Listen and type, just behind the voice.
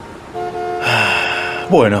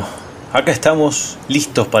Bueno, acá estamos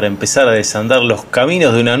listos para empezar a desandar los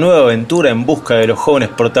caminos de una nueva aventura en busca de los jóvenes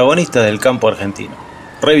protagonistas del campo argentino.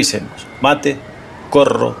 Revisemos: mate,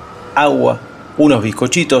 corro, agua, unos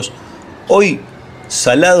bizcochitos. Hoy,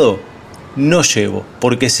 salado no llevo,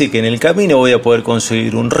 porque sé que en el camino voy a poder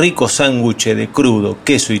conseguir un rico sándwich de crudo,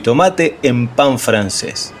 queso y tomate en pan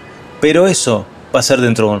francés. Pero eso va a ser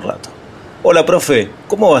dentro de un rato. Hola, profe,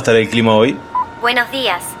 ¿cómo va a estar el clima hoy? Buenos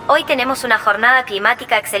días. Hoy tenemos una jornada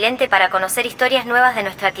climática excelente para conocer historias nuevas de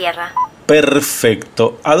nuestra tierra.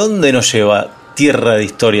 Perfecto. ¿A dónde nos lleva Tierra de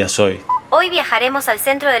Historias hoy? Hoy viajaremos al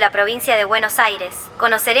centro de la provincia de Buenos Aires.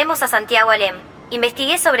 Conoceremos a Santiago Alem.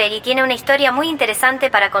 Investigué sobre él y tiene una historia muy interesante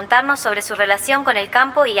para contarnos sobre su relación con el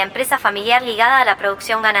campo y la empresa familiar ligada a la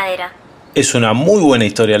producción ganadera. Es una muy buena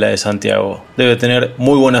historia la de Santiago. Debe tener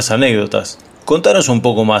muy buenas anécdotas. Contanos un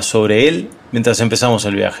poco más sobre él mientras empezamos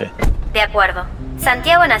el viaje. De acuerdo.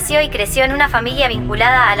 Santiago nació y creció en una familia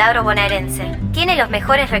vinculada al agro bonaerense. Tiene los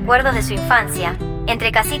mejores recuerdos de su infancia,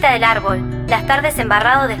 entre casita del árbol, las tardes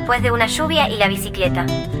embarrado después de una lluvia y la bicicleta.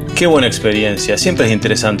 Qué buena experiencia. Siempre es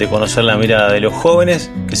interesante conocer la mirada de los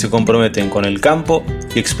jóvenes que se comprometen con el campo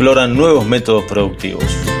y exploran nuevos métodos productivos.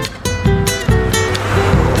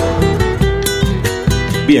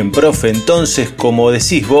 Bien, profe, entonces, como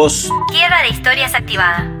decís vos... Tierra de Historias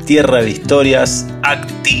activada. Tierra de Historias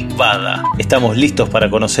activada. Estamos listos para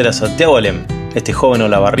conocer a Santiago Alem, este joven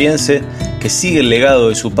olavarriense que sigue el legado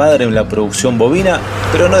de su padre en la producción bovina,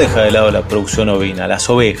 pero no deja de lado la producción ovina, las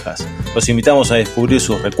ovejas. Los invitamos a descubrir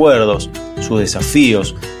sus recuerdos, sus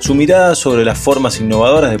desafíos, su mirada sobre las formas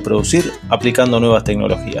innovadoras de producir aplicando nuevas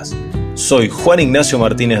tecnologías. Soy Juan Ignacio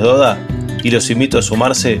Martínez Doda y los invito a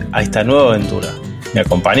sumarse a esta nueva aventura. ¿Me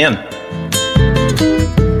acompañan?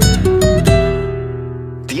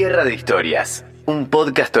 Tierra de Historias, un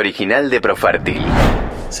podcast original de Profértil.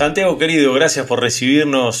 Santiago querido, gracias por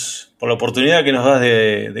recibirnos, por la oportunidad que nos das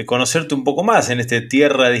de conocerte un poco más en este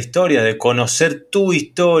Tierra de Historias, de conocer tu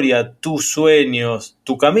historia, tus sueños,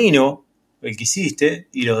 tu camino, el que hiciste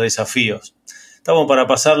y los desafíos. Estamos para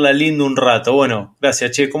pasarla lindo un rato. Bueno,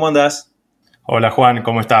 gracias, che, ¿cómo andás? Hola Juan,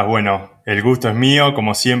 ¿cómo estás? Bueno, el gusto es mío,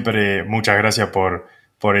 como siempre, muchas gracias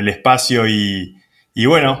por el espacio y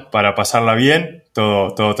bueno, para pasarla bien,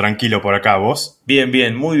 todo tranquilo por acá, ¿vos?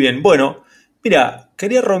 Bien, muy bien. Bueno, mira,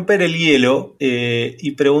 quería romper el hielo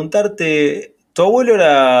y preguntarte, tu abuelo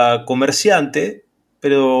era comerciante,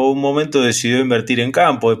 pero un momento decidió invertir en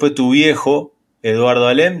campo. Después tu viejo, Eduardo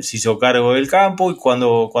Alem, se hizo cargo del campo y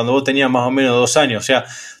cuando vos tenías más o menos 2 años, o sea,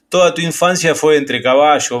 toda tu infancia fue entre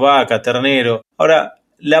caballo, vaca, ternero. Ahora,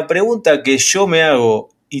 la pregunta que yo me hago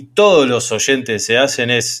y todos los oyentes se hacen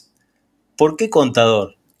es, ¿por qué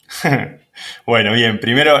contador? Bueno, bien,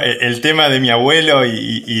 primero el tema de mi abuelo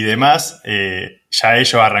y demás, ya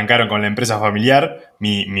ellos arrancaron con la empresa familiar.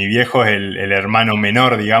 Mi viejo es el hermano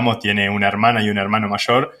menor, digamos, tiene una hermana y un hermano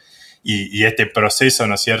mayor, y este proceso,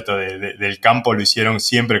 ¿no es cierto?, del campo lo hicieron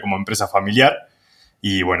siempre como empresa familiar.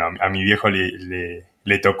 Y bueno, a mi viejo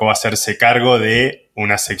le tocó hacerse cargo de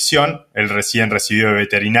una sección. Él recién recibido de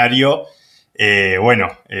veterinario.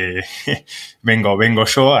 Vengo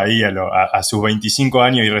yo ahí a sus 25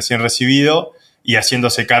 años y recién recibido y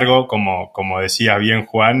haciéndose cargo, como decías bien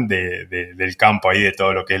Juan, del campo ahí, de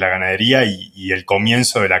todo lo que es la ganadería y el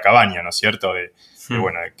comienzo de la cabaña, ¿no es cierto?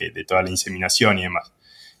 De toda la inseminación y demás.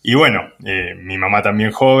 Y bueno, mi mamá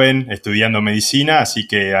también joven, estudiando medicina, así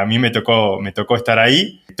que a mí me tocó estar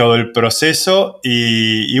ahí, todo el proceso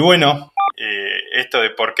y bueno, esto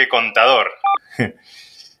de por qué contador.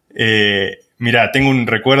 Mirá, tengo un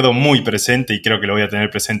recuerdo muy presente y creo que lo voy a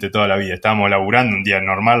tener presente toda la vida. Estábamos laburando, un día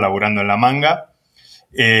normal, laburando en la manga.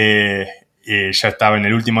 Ya estaba en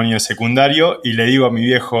el último año de secundario y le digo a mi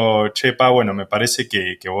viejo, che, pa, bueno, me parece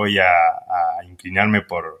que voy a inclinarme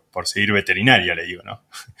por seguir veterinaria, le digo, ¿no?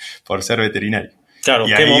 Por ser veterinario. Claro,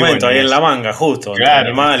 y qué ahí, momento, bueno, ahí en la manga, justo. Claro,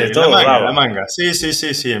 Animales, todo. la manga. Sí,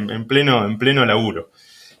 en pleno laburo.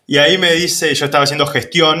 Y ahí me dice, yo estaba haciendo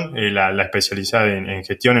gestión, la especialidad en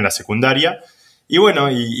gestión en la secundaria, y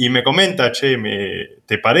bueno, y me comenta, che,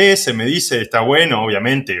 ¿te parece? Me dice, está bueno,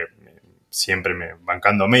 obviamente, siempre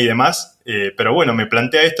bancándome y demás, pero bueno, me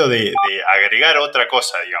plantea esto de agregar otra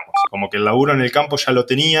cosa, digamos, como que el laburo en el campo ya lo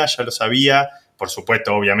tenía, ya lo sabía, por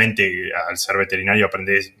supuesto, obviamente, al ser veterinario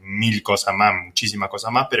aprendés 1000 cosas más, muchísimas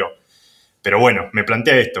cosas más, pero bueno, me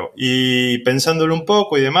plantea esto, y pensándolo un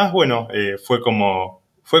poco y demás, bueno, fue como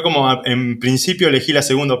en principio elegí la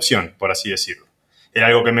segunda opción, por así decirlo. Era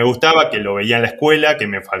algo que me gustaba, que lo veía en la escuela, que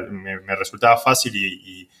me resultaba fácil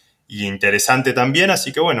y interesante también,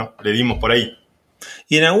 así que bueno, le dimos por ahí.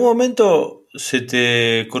 Y en algún momento se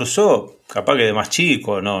te cruzó, capaz que de más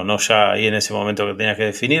chico, no ya ahí en ese momento que tenías que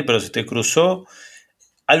definir, pero se te cruzó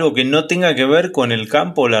algo que no tenga que ver con el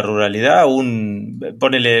campo o la ruralidad?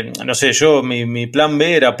 Ponele, no sé, mi plan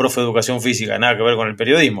B era profe de educación física, nada que ver con el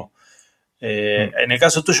periodismo. En el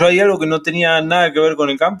caso tuyo, ¿hay algo que no tenía nada que ver con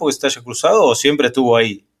el campo que se te haya cruzado o siempre estuvo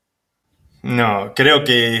ahí? No, creo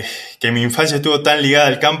que mi infancia estuvo tan ligada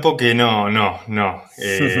al campo que no.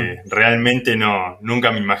 Realmente no,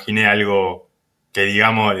 nunca me imaginé algo que,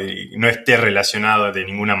 digamos, no esté relacionado de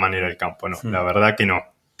ninguna manera al campo, no, la verdad que no.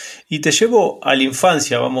 Y te llevo a la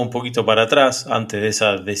infancia, vamos un poquito para atrás, antes de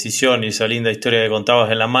esa decisión y esa linda historia que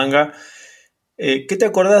contabas en la manga. ¿Qué te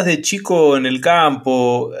acordás de chico en el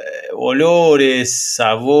campo? Olores,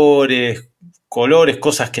 sabores, colores,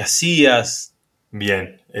 cosas que hacías.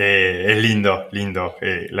 Bien, es lindo.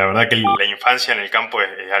 La verdad que la infancia en el campo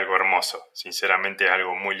es algo hermoso, sinceramente es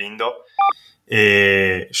algo muy lindo.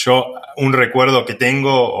 Yo un recuerdo que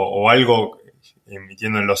tengo o algo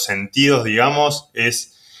emitiendo en los sentidos, digamos,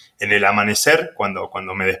 es en el amanecer, cuando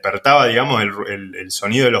me despertaba, digamos, el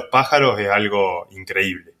sonido de los pájaros es algo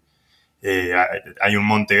increíble. Hay un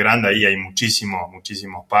monte grande ahí, hay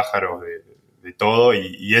muchísimos pájaros de todo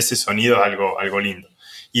y ese sonido es algo lindo.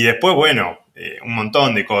 Y después, bueno, un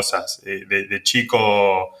montón de cosas. De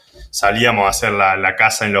chico salíamos a hacer la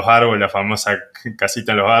casa en los árboles, la famosa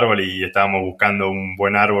casita en los árboles, y estábamos buscando un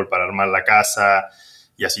buen árbol para armar la casa,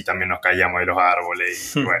 y así también nos caíamos de los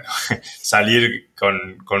árboles. Y bueno, salir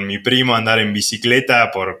con mi primo a andar en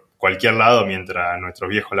bicicleta por cualquier lado mientras nuestros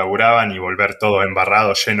viejos laburaban y volver todo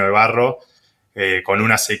embarrado, lleno de barro, con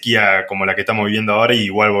una sequía como la que estamos viviendo ahora, y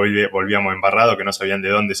igual volvíamos embarrados, que no sabían de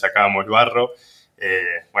dónde sacábamos el barro.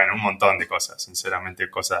 Bueno, un montón de cosas, sinceramente,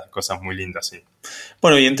 cosas muy lindas, sí.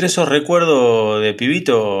 Bueno, y entre esos recuerdos de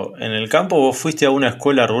pibito en el campo, vos fuiste a una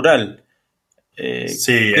escuela rural.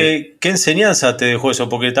 Sí. ¿Qué enseñanza te dejó eso?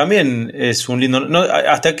 Porque también es un lindo... ¿no?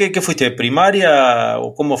 ¿Hasta qué fuiste? ¿Primaria?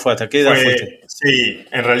 ¿O cómo fue? ¿Hasta qué edad fuiste? Sí,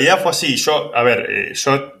 en realidad fue así. Yo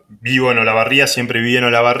vivo en Olavarría, siempre viví en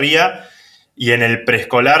Olavarría, y en el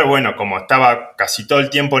preescolar, bueno, como estaba casi todo el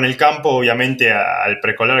tiempo en el campo, obviamente al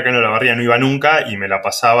preescolar acá en Olavarría no iba nunca, y me la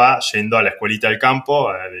pasaba yendo a la escuelita del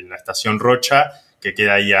campo, de la estación Rocha, que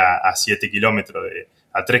queda ahí a 7 kilómetros,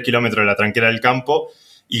 a 3 kilómetros de la tranquera del campo.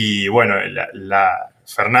 Y bueno,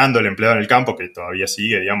 Fernando, el empleado en el campo, que todavía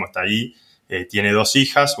sigue, digamos, está ahí, tiene 2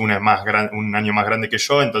 hijas, una es un año más grande que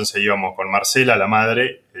yo, entonces íbamos con Marcela, la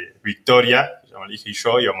madre, Victoria, la hija, y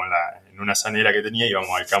yo, íbamos en una sanera que tenía,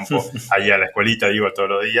 íbamos al campo, ahí a la escuelita, digo, todos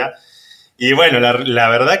los días. Y bueno, la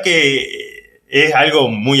verdad que es algo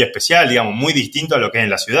muy especial, digamos, muy distinto a lo que es en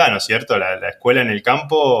la ciudad, ¿no es cierto? La escuela en el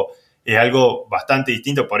campo es algo bastante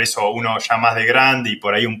distinto, por eso uno ya más de grande y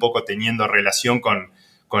por ahí un poco teniendo relación con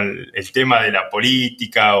el tema de la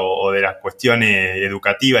política o de las cuestiones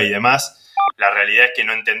educativas y demás, la realidad es que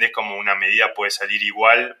no entendés cómo una medida puede salir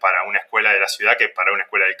igual para una escuela de la ciudad que para una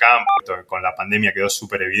escuela del campo. Con la pandemia quedó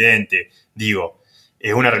súper evidente. Digo,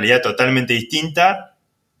 es una realidad totalmente distinta.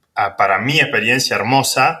 Para mi experiencia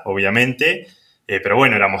hermosa, obviamente, pero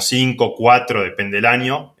bueno, éramos 5, 4, depende del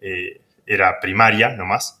año, era primaria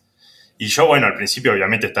nomás. Y yo, bueno, al principio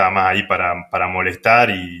obviamente estaba más ahí para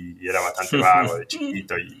molestar y era bastante vago de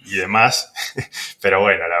chiquito y demás. Pero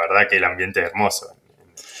bueno, la verdad que el ambiente es hermoso.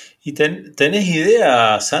 ¿Y tenés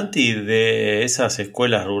idea, Santi, de esas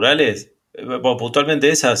escuelas rurales? Bueno, puntualmente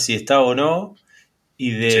esas, si está o no,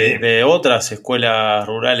 y de otras escuelas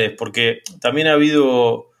rurales, porque también ha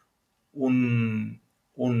habido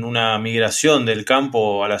una migración del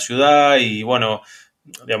campo a la ciudad y bueno,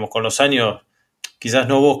 digamos, con los años, quizás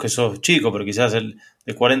no vos que sos chico, pero quizás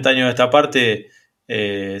de 40 años de esta parte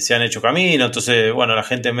se han hecho camino, entonces, bueno, la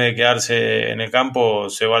gente en vez de quedarse en el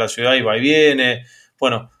campo se va a la ciudad y va y viene.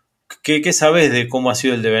 Bueno, ¿qué sabés de cómo ha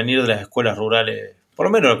sido el devenir de las escuelas rurales? Por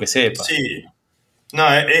lo menos lo que sepas. Sí,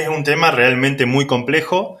 no, es un tema realmente muy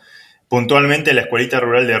complejo. Puntualmente la escuelita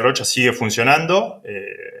rural de Rocha sigue funcionando,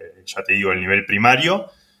 ya te digo, el nivel primario.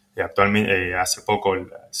 Actualmente, hace poco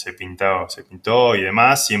se pintó y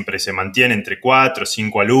demás, siempre se mantiene entre 4 o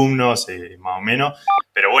 5 alumnos, más o menos,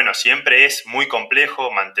 pero bueno, siempre es muy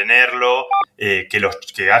complejo mantenerlo,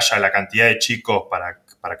 que haya la cantidad de chicos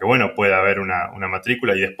para que, bueno, pueda haber una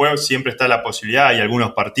matrícula, y después siempre está la posibilidad, hay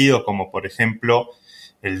algunos partidos, como por ejemplo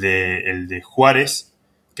el de Juárez,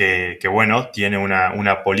 que bueno, tiene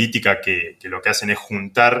una política que lo que hacen es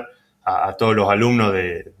juntar a todos los alumnos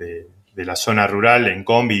de la zona rural en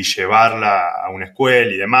combi y llevarla a una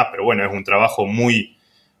escuela y demás, pero bueno, es un trabajo muy,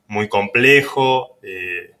 muy complejo.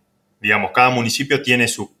 Digamos, cada municipio tiene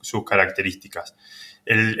sus características.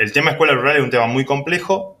 El tema escuela rural es un tema muy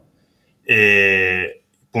complejo,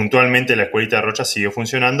 puntualmente la escuelita de Rocha sigue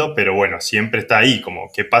funcionando, pero bueno, siempre está ahí, como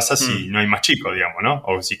qué pasa si no hay más chicos, digamos, ¿no?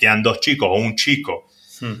 O si quedan 2 chicos o un chico.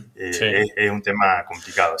 Sí. Es un tema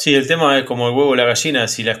complicado. Sí, el tema es como el huevo y la gallina,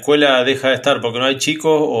 si la escuela deja de estar porque no hay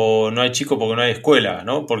chicos o no hay chicos porque no hay escuela,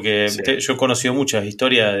 ¿no? Porque yo he conocido muchas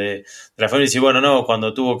historias de la familia y dice, bueno, no,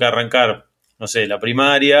 cuando tuvo que arrancar, no sé, la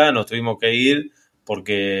primaria, nos tuvimos que ir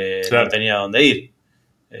porque no tenía dónde ir.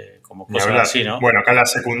 Como cosas así, ¿no? Bueno, acá la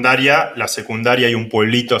secundaria hay un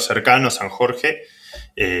pueblito cercano, San Jorge,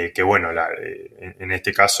 que bueno, en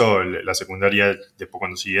este caso la secundaria, después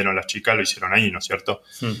cuando siguieron las chicas, lo hicieron ahí, ¿no es cierto?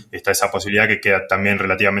 Está esa posibilidad que queda también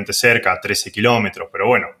relativamente cerca, a 13 kilómetros, pero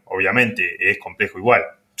bueno, obviamente es complejo igual.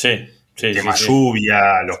 Sí. El tema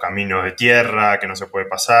lluvia, los caminos de tierra que no se puede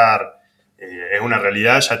pasar, es una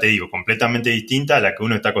realidad, ya te digo, completamente distinta a la que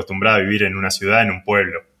uno está acostumbrado a vivir en una ciudad, en un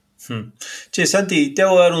pueblo. Che, Santi, te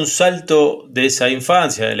hago dar un salto de esa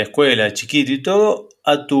infancia, de la escuela, de chiquito y todo,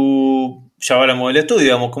 a tu, ya hablamos del estudio,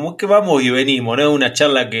 digamos, como que vamos y venimos, ¿no? Una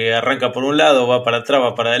charla que arranca por un lado, va para atrás,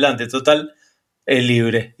 va para adelante, total, es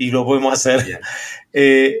libre y lo podemos hacer. Bien.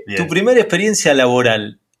 Tu primera experiencia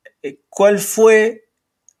laboral, ¿cuál fue?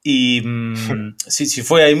 Y si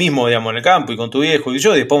fue ahí mismo, digamos, en el campo y con tu viejo y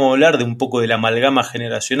yo, después vamos a hablar de un poco de la amalgama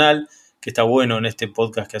generacional, que está bueno en este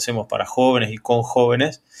podcast que hacemos para jóvenes y con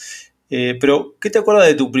jóvenes. Pero, ¿qué te acuerdas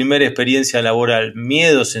de tu primera experiencia laboral?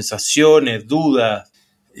 ¿Miedos, sensaciones, dudas?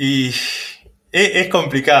 Y es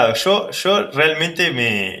complicado. Yo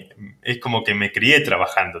realmente es como que me crié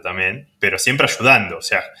trabajando también, pero siempre ayudando. O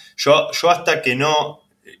sea, yo hasta que no...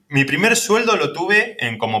 Mi primer sueldo lo tuve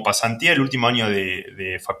como pasantía el último año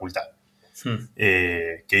de facultad.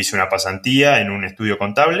 Que hice una pasantía en un estudio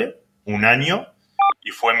contable, un año, y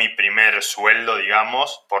fue mi primer sueldo,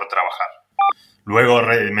 digamos, por trabajar. Luego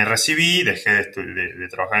me recibí, dejé de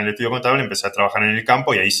trabajar en el estudio contable, empecé a trabajar en el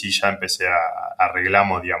campo y ahí sí ya empecé a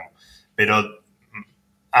arreglamos, digamos. Pero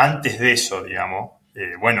antes de eso, digamos,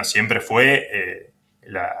 bueno, siempre fue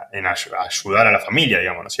en ayudar a la familia,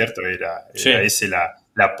 digamos, ¿no es cierto? Era esa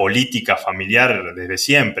la política familiar desde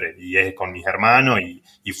siempre, y es con mis hermanos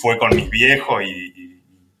y fue con mis viejos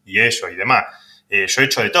y ellos y demás. Yo he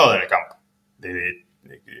hecho de todo en el campo.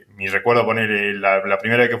 Mi recuerdo poner la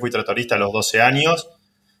primera vez que fui tractorista a los 12 años,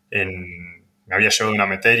 me había llevado una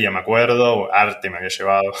materia, me acuerdo, arte me había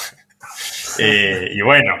llevado. Y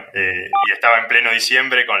bueno, y estaba en pleno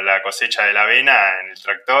diciembre con la cosecha de la avena en el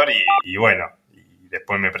tractor y bueno, y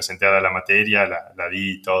después me presenté a dar la materia, la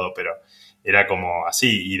di y todo, pero era como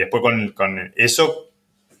así. Y después con eso,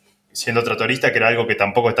 siendo tractorista, que era algo que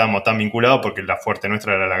tampoco estábamos tan vinculados porque la fuerte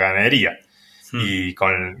nuestra era la ganadería. Y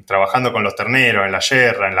trabajando con los terneros en la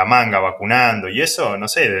yerra, en la manga, vacunando y eso, no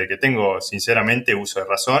sé, desde que tengo sinceramente uso de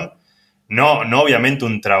razón, no obviamente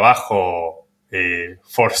un trabajo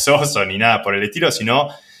forzoso ni nada por el estilo, sino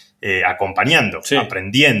acompañando,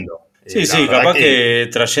 aprendiendo. Sí, capaz que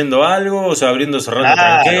trayendo algo, o sea, abriendo, cerrando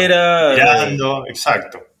tranquera. Mirando,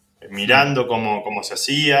 exacto, mirando cómo se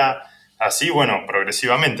hacía, así, bueno,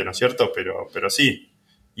 progresivamente, ¿no es cierto? Pero sí.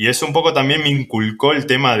 Y eso un poco también me inculcó el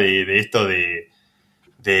tema de esto de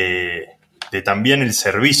también el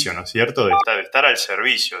servicio, ¿no es cierto? De estar al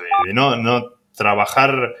servicio, de no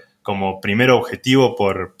trabajar como primer objetivo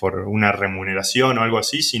por una remuneración o algo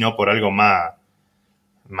así, sino por algo más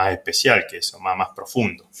especial que eso, más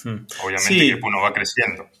profundo. Obviamente que uno va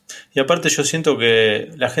creciendo. Y aparte yo siento que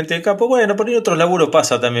la gente del campo, bueno, por ahí otros laburos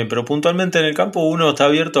pasa también, pero puntualmente en el campo uno está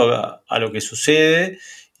abierto a lo que sucede.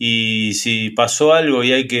 Y si pasó algo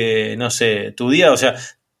y hay que, no sé, tu día, o sea,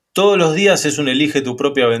 todos los días es un elige tu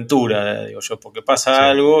propia aventura, digo yo, porque pasa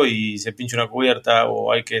algo y se pincha una cubierta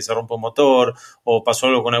o hay que se rompe un motor o pasó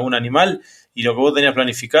algo con algún animal y lo que vos tenías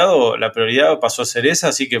planificado, la prioridad pasó a ser esa,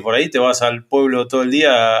 así que por ahí te vas al pueblo todo el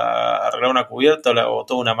día a arreglar una cubierta o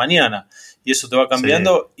toda una mañana y eso te va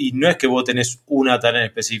cambiando y no es que vos tenés una tarea en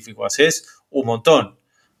específico, haces un montón.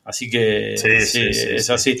 Así que es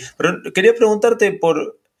así. Pero quería preguntarte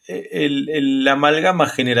por la amalgama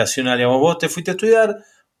generacional, digamos, vos te fuiste a estudiar,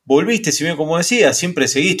 volviste, si bien como decía, siempre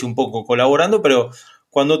seguiste un poco colaborando, pero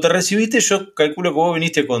cuando te recibiste yo calculo que vos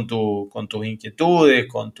viniste con tus inquietudes,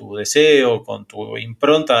 con tu deseo, con tu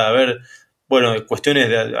impronta de ver, bueno, cuestiones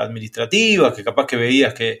administrativas que capaz que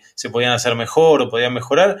veías que se podían hacer mejor o podían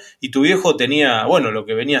mejorar, y tu viejo tenía, bueno, lo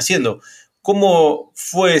que venía haciendo. ¿Cómo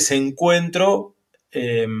fue ese encuentro?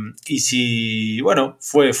 Y si, bueno,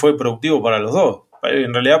 fue productivo para los dos,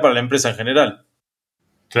 en realidad para la empresa en general.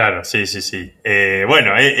 Claro, sí.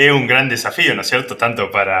 Bueno, es un gran desafío, ¿no es cierto?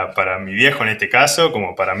 Tanto para mi viejo en este caso,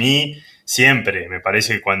 como para mí, siempre. Me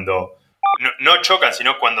parece que cuando no chocan,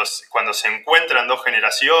 sino cuando se encuentran dos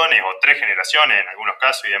generaciones o tres generaciones en algunos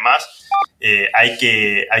casos y demás, hay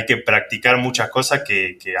que practicar muchas cosas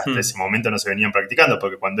que hasta ese momento no se venían practicando,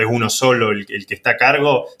 porque cuando es uno solo el que está a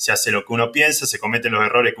cargo, se hace lo que uno piensa, se cometen los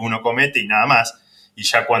errores que uno comete y nada más. Y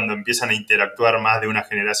ya cuando empiezan a interactuar más de una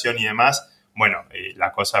generación y demás, bueno,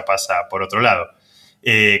 la cosa pasa por otro lado.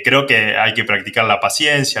 Creo que hay que practicar la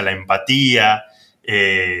paciencia, la empatía,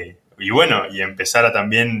 y bueno, y empezar a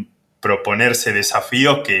también proponerse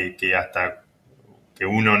desafíos que hasta que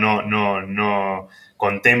uno no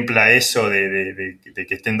contempla eso de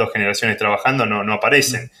que estén dos generaciones trabajando, no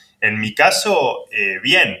aparecen. En mi caso,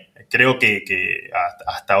 bien, creo que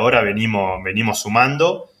hasta ahora venimos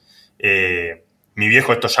sumando. Mi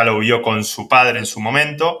viejo esto ya lo vio con su padre en su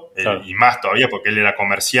momento, claro. Y más todavía porque él era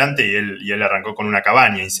comerciante y él arrancó con una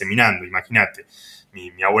cabaña inseminando, imagínate.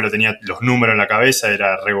 Mi abuelo tenía los números en la cabeza,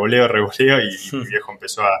 era revoleo, y mi viejo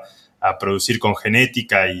empezó a producir con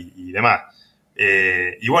genética y demás.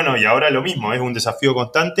 Y bueno, y ahora lo mismo, es un desafío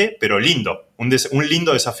constante, pero lindo, un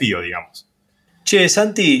lindo desafío, digamos. Che,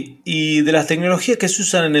 Santi, y de las tecnologías que se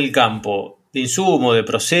usan en el campo, de insumo, de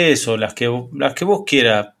proceso, las que vos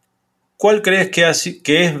quieras, ¿cuál crees que es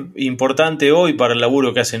importante hoy para el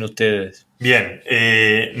laburo que hacen ustedes? Bien,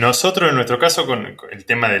 nosotros en nuestro caso con el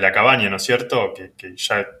tema de la cabaña, ¿no es cierto? Que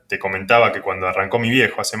ya te comentaba que cuando arrancó mi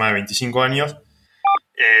viejo hace más de 25 años,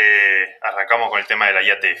 arrancamos con el tema de la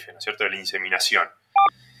IATF, ¿no es cierto? De la inseminación.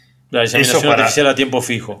 La inseminación artificial a tiempo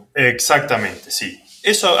fijo. Exactamente, sí.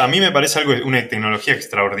 Eso a mí me parece una tecnología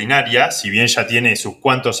extraordinaria, si bien ya tiene sus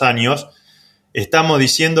cuantos años. Estamos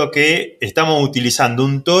diciendo que estamos utilizando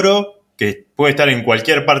un toro que puede estar en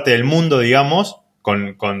cualquier parte del mundo, digamos,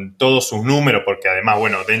 con todos sus números, porque además,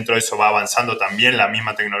 bueno, dentro de eso va avanzando también la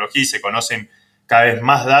misma tecnología y se conocen cada vez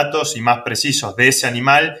más datos y más precisos de ese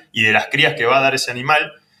animal y de las crías que va a dar ese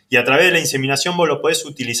animal, y a través de la inseminación vos lo podés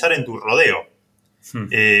utilizar en tu rodeo.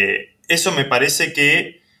 Eso me parece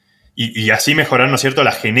que, y así mejorar, ¿no es cierto?,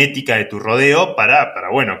 la genética de tu rodeo para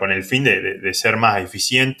bueno, con el fin de ser más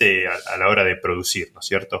eficiente a la hora de producir, ¿no es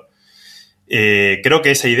cierto? Creo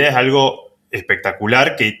que esa idea es algo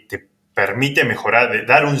espectacular que te permite mejorar,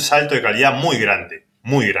 dar un salto de calidad muy grande,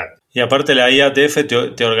 muy grande. Y aparte la IATF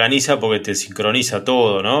te organiza porque te sincroniza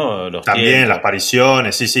todo, ¿no? Los también tiempos. Las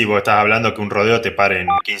apariciones, sí, vos estás hablando que un rodeo te pare en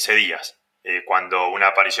 15 días, cuando una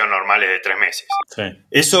aparición normal es de 3 meses. Sí.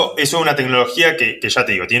 Eso es una tecnología que ya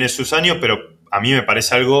te digo, tiene sus años, pero a mí me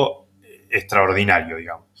parece algo extraordinario,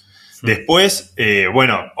 digamos. Después,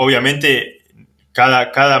 bueno, obviamente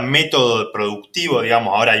cada método productivo,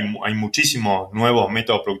 digamos, ahora hay muchísimos nuevos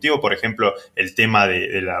métodos productivos, por ejemplo, el tema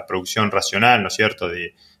de la producción racional, ¿no es cierto?,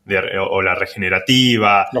 o la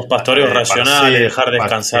regenerativa. Los pastoreos racionales, dejar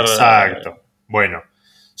descansar. Exacto. Bueno,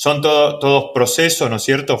 son todos procesos, ¿no es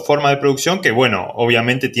cierto?, formas de producción que, bueno,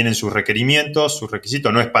 obviamente tienen sus requerimientos, sus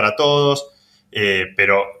requisitos, no es para todos,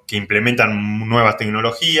 pero que implementan nuevas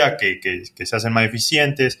tecnologías, que se hacen más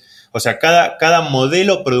eficientes. O sea, cada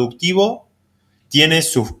modelo productivo tiene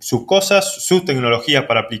sus cosas, sus tecnologías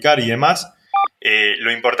para aplicar y demás.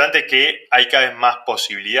 Lo importante es que hay cada vez más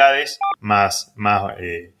posibilidades, más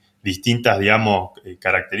distintas, digamos,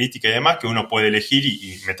 características y demás que uno puede elegir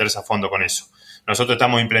y meterse a fondo con eso. Nosotros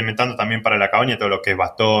estamos implementando también para la cabaña todo lo que es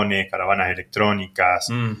bastones, caravanas electrónicas,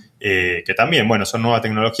 que también, bueno, son nuevas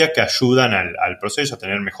tecnologías que ayudan al proceso a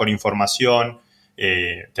tener mejor información,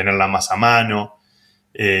 tenerla más a mano.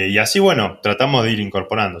 Y así, bueno, tratamos de ir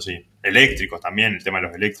incorporando, sí. Eléctricos también, el tema de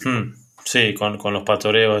los eléctricos. Sí, con los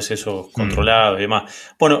pastoreos esos controlados y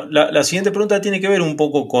demás. Bueno, la siguiente pregunta tiene que ver un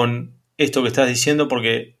poco con esto que estás diciendo,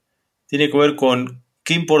 porque tiene que ver con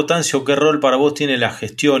qué importancia o qué rol para vos tiene la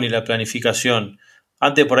gestión y la planificación.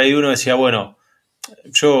 Antes por ahí uno decía, bueno,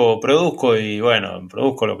 yo produzco y bueno,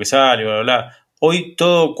 produzco lo que sale, bla, bla, bla. Hoy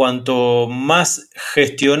todo cuanto más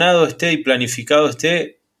gestionado esté y planificado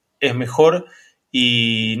esté, es mejor,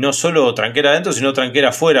 y no solo tranquera adentro, sino tranquera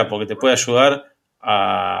afuera, porque te puede ayudar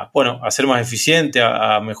a ser más eficiente,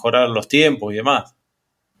 a mejorar los tiempos y demás.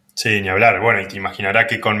 Sí, ni hablar. Bueno, y te imaginarás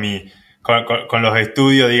que con los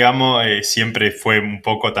estudios, digamos, siempre fue un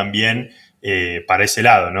poco también para ese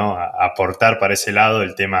lado, ¿no? Aportar para ese lado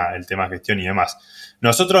el tema gestión y demás.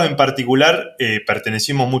 Nosotros en particular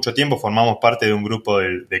pertenecimos mucho tiempo, formamos parte de un grupo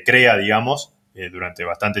de CREA, digamos, durante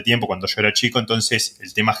bastante tiempo cuando yo era chico, entonces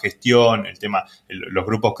el tema gestión, los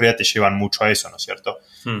grupos CREA te llevan mucho a eso, ¿no es cierto?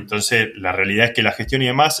 Entonces la realidad es que la gestión y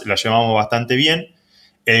demás la llevamos bastante bien.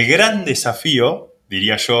 El gran desafío,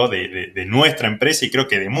 diría yo, de nuestra empresa y creo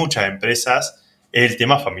que de muchas empresas es el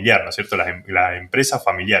tema familiar, ¿no es cierto? Las empresas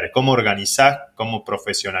familiares, cómo organizás, cómo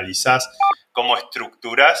profesionalizás, cómo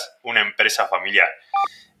estructurás una empresa familiar.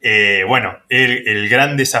 Bueno, el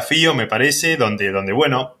gran desafío me parece, donde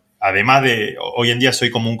bueno, además de, hoy en día soy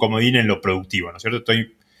como un comodín en lo productivo, ¿no es cierto?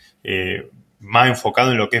 Estoy más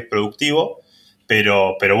enfocado en lo que es productivo,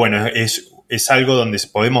 pero bueno, es algo donde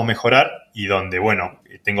podemos mejorar y donde, bueno,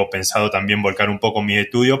 tengo pensado también volcar un poco mi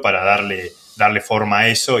estudio para darle forma a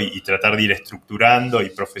eso y tratar de ir estructurando y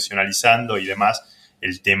profesionalizando y demás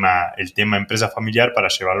el tema empresa familiar para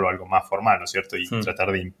llevarlo a algo más formal, ¿no es cierto? Y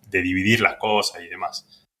tratar de dividir las cosas y demás.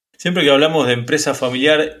 Siempre que hablamos de empresa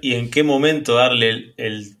familiar y en qué momento darle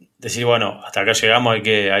el decir, bueno, hasta acá llegamos, hay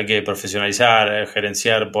que profesionalizar,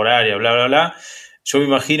 gerenciar por área, bla, bla, bla. Yo me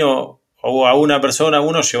imagino a una persona,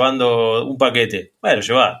 uno llevando un paquete. Bueno,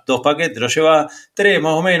 lleva 2 paquetes, lo lleva 3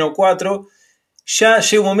 más o menos, 4. Ya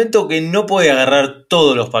llega un momento que no puede agarrar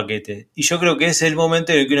todos los paquetes. Y yo creo que ese es el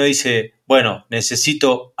momento en el que uno dice, bueno,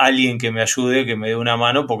 necesito a alguien que me ayude, que me dé una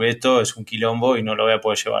mano, porque esto es un quilombo y no lo voy a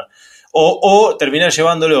poder llevar. O terminar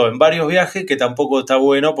llevándolo en varios viajes, que tampoco está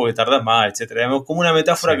bueno porque tardás más, etcétera. Digamos, como una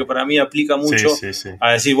metáfora que para mí aplica mucho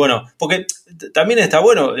a decir, bueno, porque también está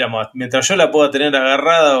bueno, digamos, mientras yo la pueda tener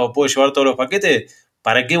agarrada o puedo llevar todos los paquetes,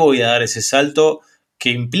 ¿para qué voy a dar ese salto que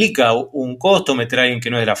implica un costo, meter a alguien que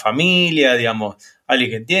no es de la familia, digamos, alguien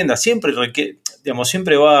que entienda? Siempre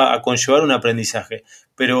va a conllevar un aprendizaje.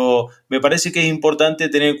 Pero me parece que es importante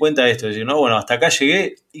tener en cuenta esto, decir, no, bueno, hasta acá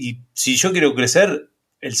llegué y si yo quiero crecer,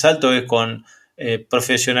 el salto es con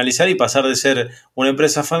profesionalizar y pasar de ser una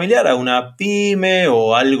empresa familiar a una pyme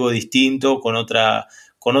o algo distinto con otra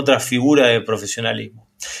figura de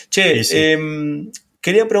profesionalismo. Che,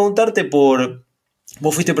 quería preguntarte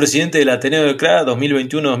vos fuiste presidente del Ateneo de CRA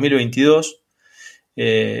 2021-2022.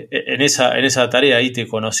 En esa tarea ahí te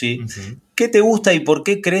conocí. Uh-huh. ¿Qué te gusta y por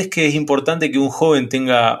qué crees que es importante que un joven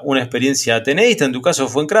tenga una experiencia ateneísta? En tu caso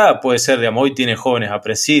fue en CRA, puede ser, digamos, hoy tiene jóvenes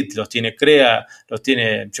APRESIT, los tiene CREA, los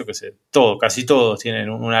tiene, yo qué sé, casi todos tienen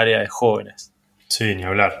un área de jóvenes. Sí, ni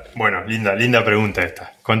hablar. Bueno, linda pregunta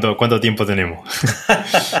esta. ¿Cuánto tiempo tenemos?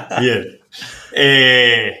 Bien.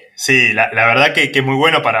 Sí, la verdad que es muy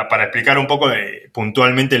bueno para explicar un poco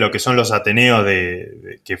puntualmente lo que son los ateneos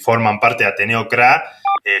que forman parte de Ateneo CRA.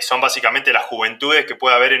 Son básicamente las juventudes que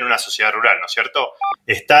puede haber en una sociedad rural, ¿no es cierto?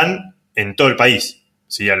 Están en todo el país,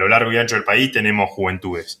 ¿sí? A lo largo y ancho del país tenemos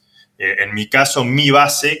juventudes. En mi caso, mi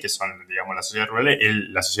base, que son, digamos, las sociedades rurales, es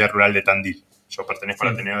la sociedad rural de Tandil. Yo pertenezco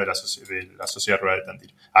al Ateneo de la sociedad rural de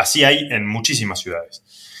Tandil. Así hay en muchísimas ciudades.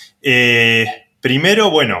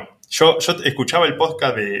 Primero, bueno, yo escuchaba el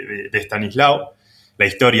podcast de Stanislao, la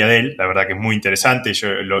historia de él, la verdad que es muy interesante.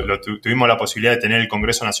 Tuvimos la posibilidad de tener el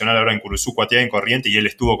Congreso Nacional ahora en Curuzú, Cuatiá, en Corrientes, y él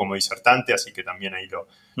estuvo como disertante, así que también ahí lo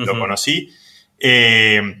conocí.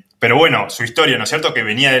 Pero bueno, su historia, ¿no es cierto?, que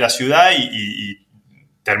venía de la ciudad y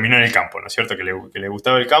terminó en el campo, ¿no es cierto?, que le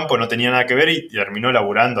gustaba el campo, no tenía nada que ver y terminó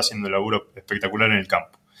laburando, haciendo un laburo espectacular en el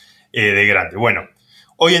campo, de grande. Bueno,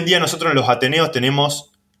 hoy en día nosotros en los Ateneos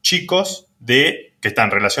tenemos chicos que están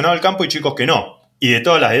relacionados al campo y chicos que no. Y de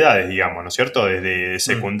todas las edades, digamos, ¿no es cierto? Desde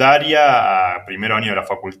secundaria a primer año de la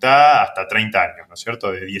facultad hasta 30 años, ¿no es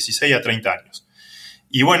cierto? De 16 a 30 años.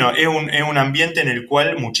 Y bueno, es un ambiente en el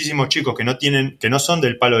cual muchísimos chicos que no son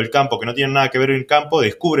del palo del campo, que no tienen nada que ver con el campo,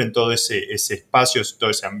 descubren todo ese espacio,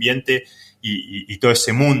 todo ese ambiente y todo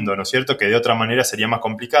ese mundo, ¿no es cierto? Que de otra manera sería más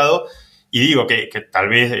complicado. Y digo que tal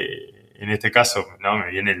vez, en este caso, ¿no?,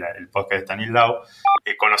 me viene el podcast de Stanislao,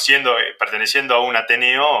 perteneciendo a un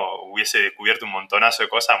Ateneo, hubiese descubierto un montonazo de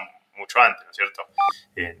cosas mucho antes, ¿no es cierto?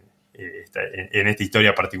 En esta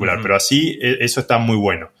historia particular. Uh-huh. Pero así, eso está muy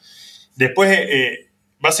bueno. Después,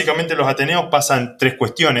 básicamente los Ateneos pasan 3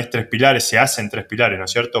 cuestiones, 3 pilares, se hacen 3 pilares, ¿no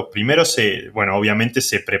es cierto? Primero, obviamente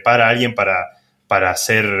se prepara a alguien para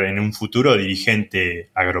ser en un futuro dirigente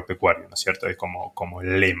agropecuario, ¿no es cierto? Es como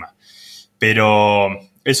el lema. Pero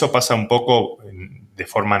eso pasa un poco de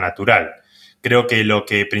forma natural. Creo que lo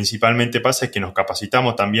que principalmente pasa es que nos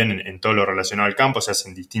capacitamos también en todo lo relacionado al campo, se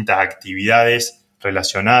hacen distintas actividades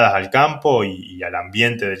relacionadas al campo y al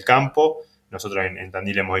ambiente del campo. Nosotros en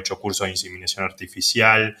Tandil hemos hecho cursos de inseminación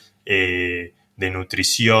artificial, de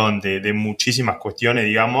nutrición, de muchísimas cuestiones,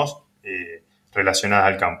 digamos, relacionadas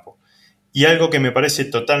al campo. Y algo que me parece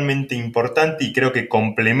totalmente importante y creo que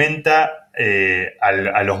complementa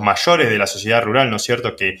a los mayores de la sociedad rural, ¿no es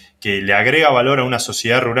cierto?, que le agrega valor a una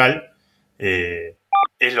sociedad rural,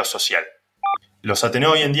 es lo social. Los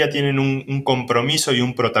Ateneos hoy en día tienen un compromiso y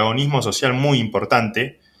un protagonismo social muy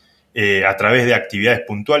importante a través de actividades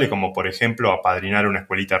puntuales, como por ejemplo apadrinar una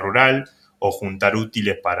escuelita rural o juntar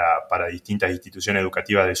útiles para distintas instituciones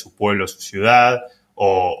educativas de su pueblo, su ciudad,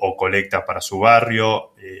 o colectas para su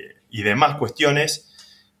barrio y demás cuestiones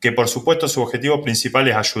que por supuesto su objetivo principal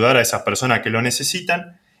es ayudar a esas personas que lo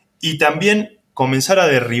necesitan y también comenzar a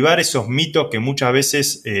derribar esos mitos que muchas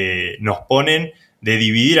veces nos ponen de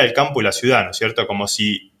dividir al campo y la ciudad, ¿no es cierto? Como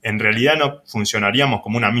si en realidad no funcionaríamos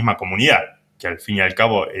como una misma comunidad, que al fin y al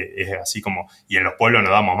cabo es así como, y en los pueblos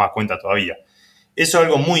nos damos más cuenta todavía. Eso es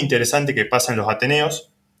algo muy interesante que pasa en los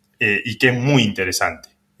Ateneos y que es muy interesante,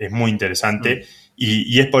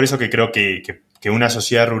 y es por eso que creo que una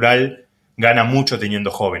sociedad rural gana mucho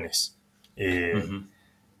teniendo jóvenes.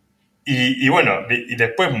 Y bueno, y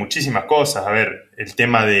después muchísimas cosas. A ver, el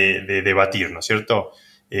tema de debatir, ¿no es cierto?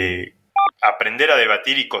 Aprender a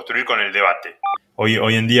debatir y construir con el debate.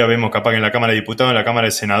 Hoy en día vemos capaz que en la Cámara de Diputados, en la Cámara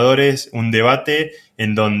de Senadores, un debate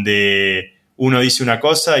en donde uno dice una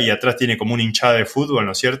cosa y atrás tiene como una hinchada de fútbol,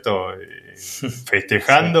 ¿no es cierto?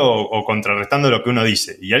 Festejando o contrarrestando lo que uno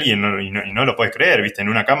dice. Y alguien no lo puede creer, ¿viste? En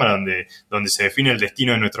una Cámara donde se define el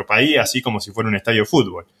destino de nuestro país, así como si fuera un estadio de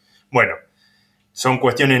fútbol. Bueno, son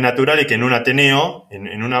cuestiones naturales que en un Ateneo,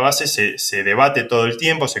 en una base, se debate todo el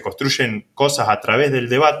tiempo, se construyen cosas a través del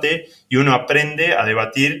debate y uno aprende a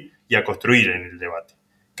debatir y a construir en el debate,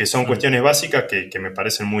 que son cuestiones básicas que me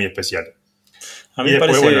parecen muy especiales. A mí y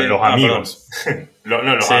después, parece, bueno, los amigos.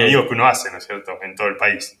 Los amigos que uno hace, ¿no es cierto?, en todo el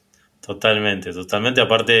país. Totalmente.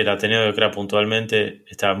 Aparte, el Ateneo de CRA puntualmente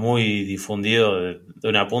está muy difundido de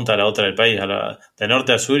una punta a la otra del país, de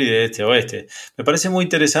norte a sur y de este a oeste. Me parece muy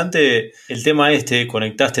interesante el tema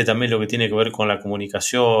conectaste también lo que tiene que ver con la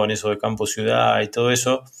comunicación, eso de campo-ciudad y todo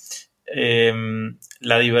eso.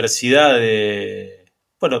 La diversidad de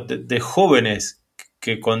jóvenes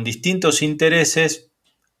que con distintos intereses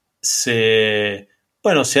se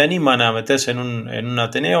animan a meterse en un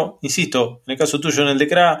Ateneo. Insisto, en el caso tuyo en el de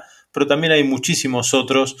CRA, pero también hay muchísimos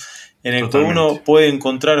otros en el que uno puede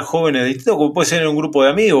encontrar jóvenes distintos, como puede ser en un grupo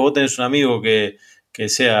de amigos. Vos tenés un amigo que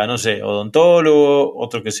sea, no sé, odontólogo,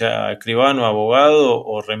 otro que sea escribano, abogado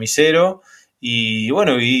o remisero, y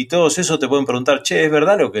bueno, y todos esos te pueden preguntar, che, ¿es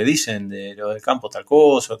verdad lo que dicen de lo del campo tal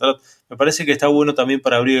cosa? Me parece que está bueno también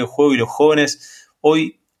para abrir el juego, y los jóvenes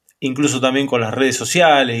hoy, incluso también con las redes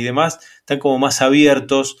sociales y demás, están como más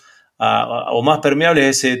abiertos o más permeables a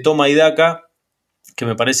ese toma y daca, que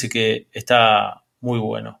me parece que está muy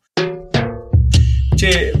bueno.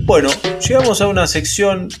 Che, bueno, llegamos a una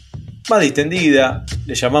sección más distendida,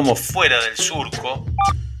 le llamamos Fuera del Surco,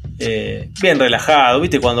 bien relajado,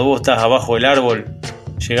 ¿viste? Cuando vos estás abajo del árbol,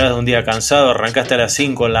 llegás de un día cansado, arrancaste a las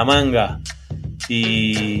 5 en la manga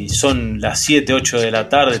y son las 7, 8 de la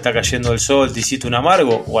tarde, está cayendo el sol, te hiciste un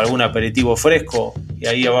amargo o algún aperitivo fresco y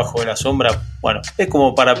ahí abajo de la sombra, bueno, es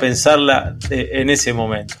como para pensarla en ese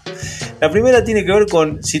momento. La primera tiene que ver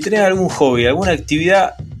con si tenés algún hobby, alguna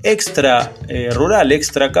actividad extra rural,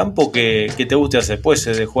 extra campo que te guste hacer. Puede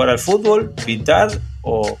ser de jugar al fútbol, pintar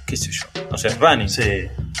o qué sé yo, no sé, running.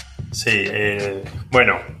 Sí,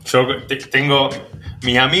 bueno, yo tengo...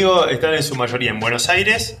 Mis amigos están en su mayoría en Buenos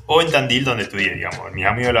Aires o en Tandil, donde estudié, digamos. Mis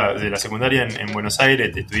amigos de la secundaria en Buenos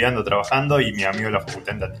Aires, estudiando, trabajando, y mis amigos de la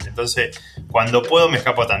facultad en Tandil. Entonces, cuando puedo me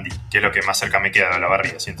escapo a Tandil, que es lo que más cerca me queda de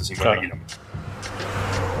Olavarría, 150 kilómetros.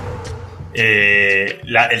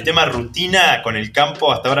 El tema rutina con el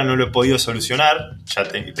campo hasta ahora no lo he podido solucionar. Ya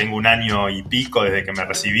tengo 1 año y pico desde que me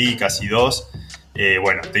recibí, casi 2.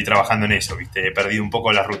 Bueno, estoy trabajando en eso, ¿viste? He perdido un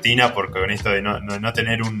poco la rutina porque con esto de no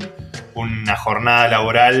tener una jornada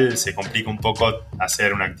laboral se complica un poco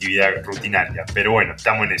hacer una actividad rutinaria. Pero bueno,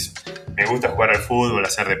 estamos en eso. Me gusta jugar al fútbol,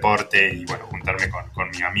 hacer deporte y bueno, juntarme con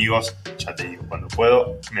mis amigos. Ya te digo, cuando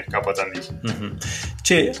puedo me escapo a Tandil. Uh-huh.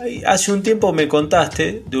 Che, hace un tiempo me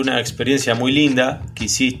contaste de una experiencia muy linda que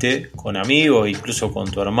hiciste con amigos, incluso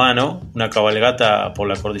con tu hermano, una cabalgata por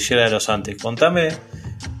la cordillera de los Andes. Contame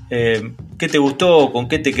qué te gustó, con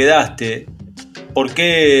qué te quedaste, por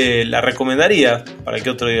qué la recomendarías para que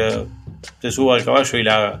otro día te suba al caballo y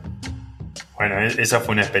la haga. Bueno, esa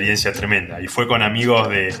fue una experiencia tremenda y fue con amigos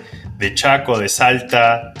de Chaco, de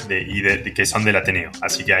Salta y que son del Ateneo,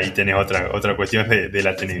 así que ahí tenés otra cuestión del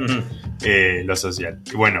Ateneo, lo social.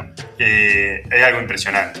 Y bueno, es algo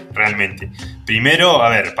impresionante, realmente. Primero, a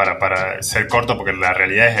ver, para ser corto, porque la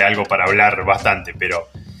realidad es algo para hablar bastante, pero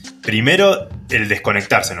primero el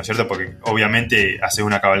desconectarse, ¿no es cierto? Porque obviamente haces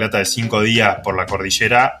una cabalgata de 5 días por la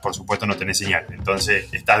cordillera, por supuesto no tenés señal, entonces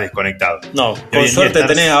estás desconectado. No, con suerte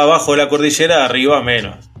tenés abajo de la cordillera, arriba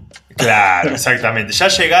menos. Claro, exactamente. Ya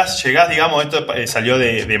llegás, digamos, esto salió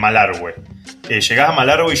de Malargüe. llegás a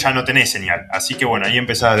Malargüe y ya no tenés señal. Así que bueno, ahí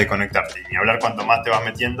empezás a desconectarte. Y ni hablar cuanto más te vas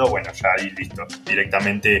metiendo, bueno, ya ahí listo.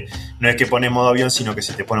 Directamente no es que pones modo avión, sino que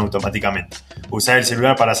se te pone automáticamente. Usás el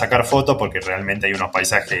celular para sacar fotos porque realmente hay unos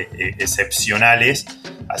paisajes excepcionales.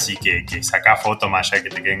 Así que sacás fotos más allá de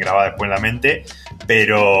que te queden grabadas después en la mente.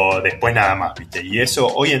 Pero después nada más, ¿viste? Y eso,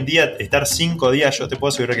 hoy en día, estar 5 días, yo te puedo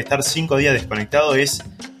asegurar que estar 5 días desconectado es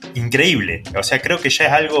increíble. O sea, creo que ya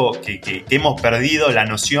es algo que hemos perdido la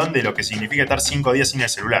noción de lo que significa estar 5 días sin el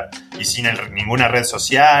celular y sin ninguna red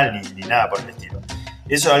social ni nada por el estilo.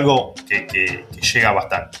 Eso es algo que llega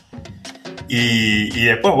bastante. Y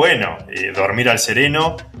después, bueno, dormir al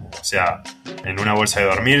sereno, o sea, en una bolsa de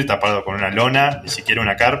dormir, tapado con una lona, ni siquiera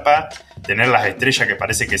una carpa, tener las estrellas que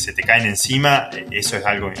parece que se te caen encima, eso es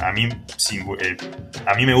algo, a mí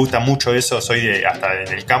me gusta mucho eso. Soy de, hasta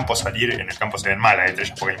en el campo salir, en el campo se ven más las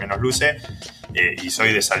estrellas porque hay menos luces, y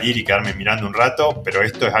soy de salir y quedarme mirando un rato, pero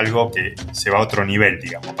esto es algo que se va a otro nivel,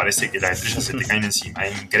 digamos, parece que las estrellas se te caen encima,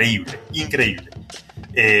 es increíble, increíble.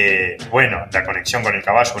 Bueno, la conexión con el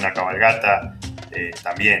caballo, una cabalgata,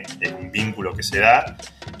 también es un vínculo que se da,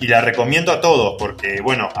 y la recomiendo a todos porque,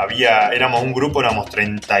 bueno, éramos un grupo, éramos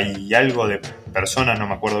 30 y algo de personas, no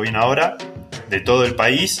me acuerdo bien ahora, de todo el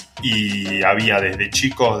país, y había desde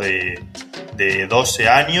chicos de 12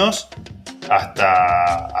 años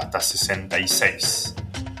hasta 66.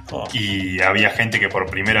 Oh. Y había gente que por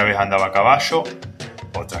primera vez andaba a caballo,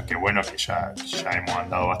 otras que bueno, que ya hemos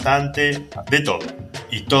andado bastante, de todo.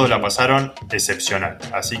 Y todos la pasaron excepcional.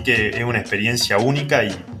 Así que es una experiencia única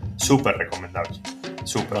y súper recomendable.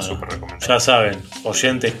 Súper recomendable. Ya saben,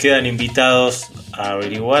 oyentes, quedan invitados a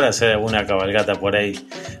averiguar, a hacer alguna cabalgata por ahí.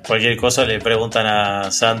 Cualquier cosa le preguntan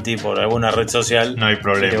a Santi por alguna red social. No hay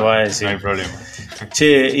problema. Le va a decir. No hay problema.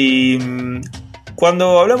 Che, y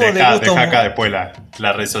cuando hablamos de gustos... Deja acá después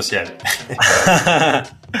la red social.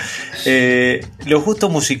 Los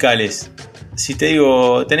gustos musicales. Si te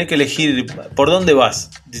digo, tenés que elegir por dónde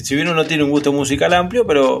vas. Si bien uno tiene un gusto musical amplio,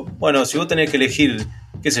 pero bueno, si vos tenés que elegir,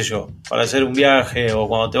 qué sé yo, para hacer un viaje o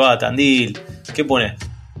cuando te vas a Tandil, ¿qué pones?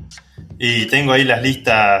 Y tengo ahí las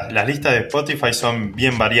listas de Spotify son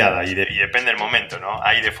bien variadas y depende del momento, ¿no?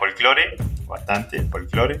 Hay de folclore, bastante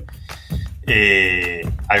folclore,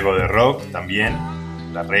 algo de rock también,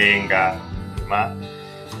 la renga y demás.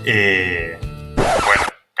 Bueno,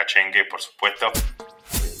 cachengue, por supuesto.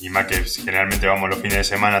 Y más que generalmente vamos los fines de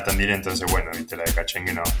semana a Tandil, entonces bueno, viste, la de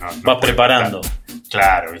cachengue no vas preparando.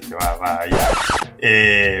 Claro, viste, va ahí.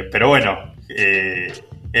 Pero bueno,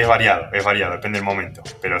 es variado, depende del momento.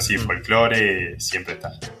 Pero sí, folclore siempre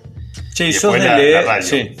está. Che, y sos de leer. La radio.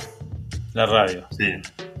 Sí, la radio. Sí.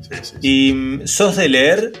 ¿Y sos de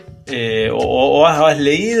leer? ¿O has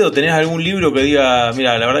leído? ¿Tenés algún libro que diga,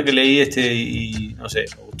 mira, la verdad que leí y no sé,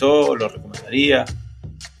 me gustó, lo recomendaría?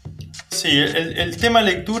 Sí, el tema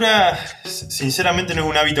lectura, sinceramente no es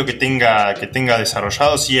un hábito que tenga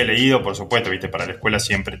desarrollado. Sí he leído, por supuesto, viste, para la escuela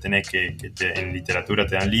siempre tenés en literatura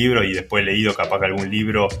te dan libros y después he leído capaz que algún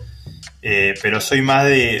libro, pero soy más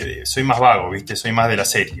vago, viste, soy más de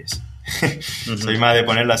las series. Uh-huh. Soy más de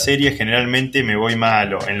poner las series, generalmente me voy más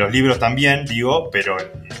en los libros también, digo, pero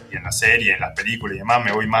en la serie, en las películas y demás,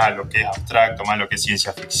 me voy más a lo que es abstracto, más a lo que es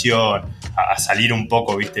ciencia ficción, a salir un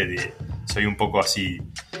poco, viste, soy un poco así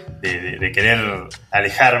de querer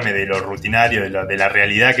alejarme de lo rutinario, de la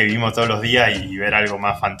realidad que vivimos todos los días y ver algo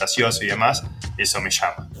más fantasioso y demás. Eso me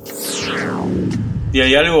llama. ¿Y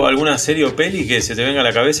hay alguna serie o peli que se te venga a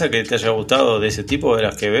la cabeza que te haya gustado de ese tipo, de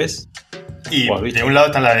las que ves? Y de un lado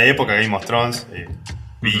están las de época, Game of Thrones,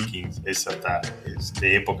 Vikings, eso es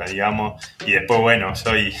de época, digamos. Y después, bueno,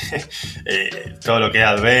 soy todo lo que es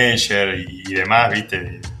adventure y demás,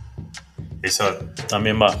 ¿viste? Eso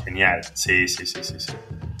también va. Genial, sí.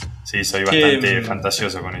 Sí, soy bastante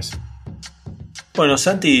fantasioso con eso. Bueno,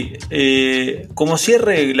 Santi, como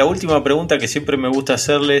cierre, la última pregunta que siempre me gusta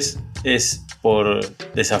hacerles es por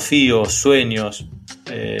desafíos, sueños,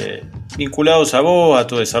 vinculados a vos, a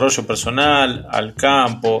tu desarrollo personal, al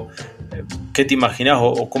campo. ¿Qué te imaginás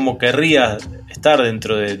o cómo querrías estar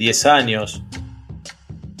dentro de 10 años?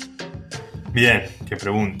 Bien, qué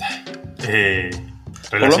pregunta.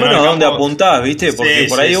 Por lo menos a dónde apuntás, ¿viste? Porque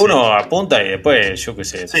por ahí uno apunta y después, yo qué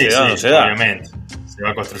sé, se da o no se da. Obviamente, se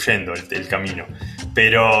va construyendo el camino.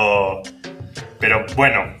 Pero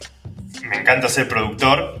bueno, me encanta ser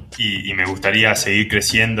productor y me gustaría seguir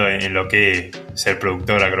creciendo en lo que es ser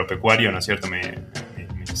productor agropecuario, ¿no es cierto?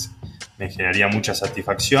 Me generaría mucha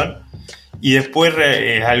satisfacción. Y después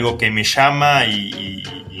es algo que me llama y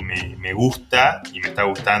me gusta y me está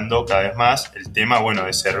gustando cada vez más el tema, bueno,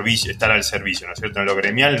 de servicio, estar al servicio, ¿no es cierto? En lo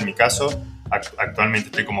gremial, en mi caso, actualmente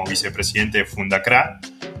estoy como vicepresidente de Fundacra,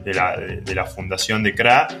 de la fundación de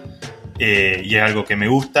CRA, y es algo que me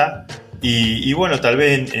gusta. Y bueno, tal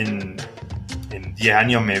vez en 10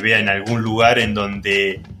 años me vea en algún lugar en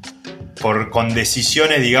donde con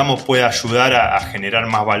decisiones, digamos, pueda ayudar a generar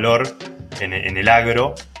más valor en el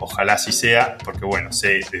agro. Ojalá así sea, porque bueno,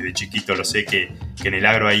 sé, desde chiquito lo sé, que en el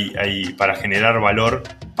agro hay para generar valor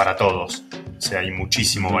para todos. O sea, hay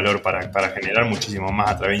muchísimo valor para generar, muchísimo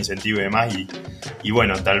más a través de incentivos y demás. Y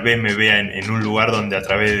bueno, tal vez me vea en un lugar donde a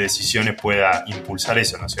través de decisiones pueda impulsar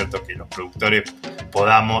eso, ¿no es cierto? Que los productores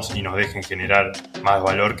podamos y nos dejen generar más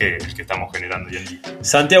valor que el que estamos generando hoy en día.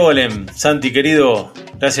 Santiago Alem, Santi querido,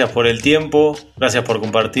 gracias por el tiempo, gracias por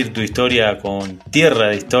compartir tu historia con Tierra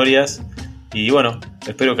de Historias. Y bueno,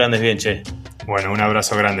 espero que andes bien, che. Bueno, un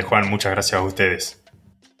abrazo grande, Juan. Muchas gracias a ustedes.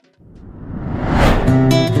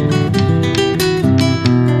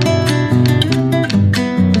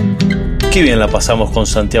 Qué bien la pasamos con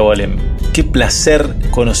Santiago Alem. Qué placer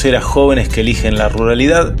conocer a jóvenes que eligen la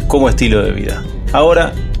ruralidad como estilo de vida.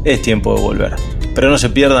 Ahora es tiempo de volver. Pero no se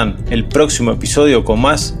pierdan el próximo episodio con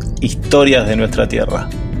más historias de nuestra tierra.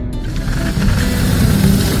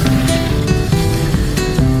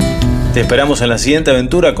 Te esperamos en la siguiente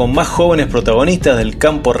aventura con más jóvenes protagonistas del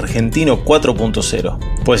campo argentino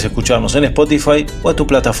 4.0. Puedes escucharnos en Spotify o en tus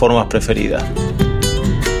plataformas preferidas.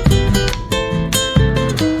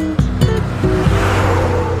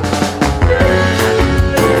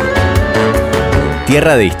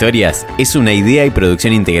 Tierra de Historias es una idea y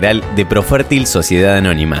producción integral de Profértil Sociedad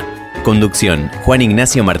Anónima. Conducción: Juan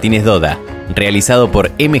Ignacio Martínez Doda. Realizado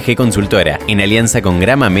por MG Consultora en alianza con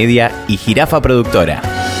Grama Media y Jirafa Productora.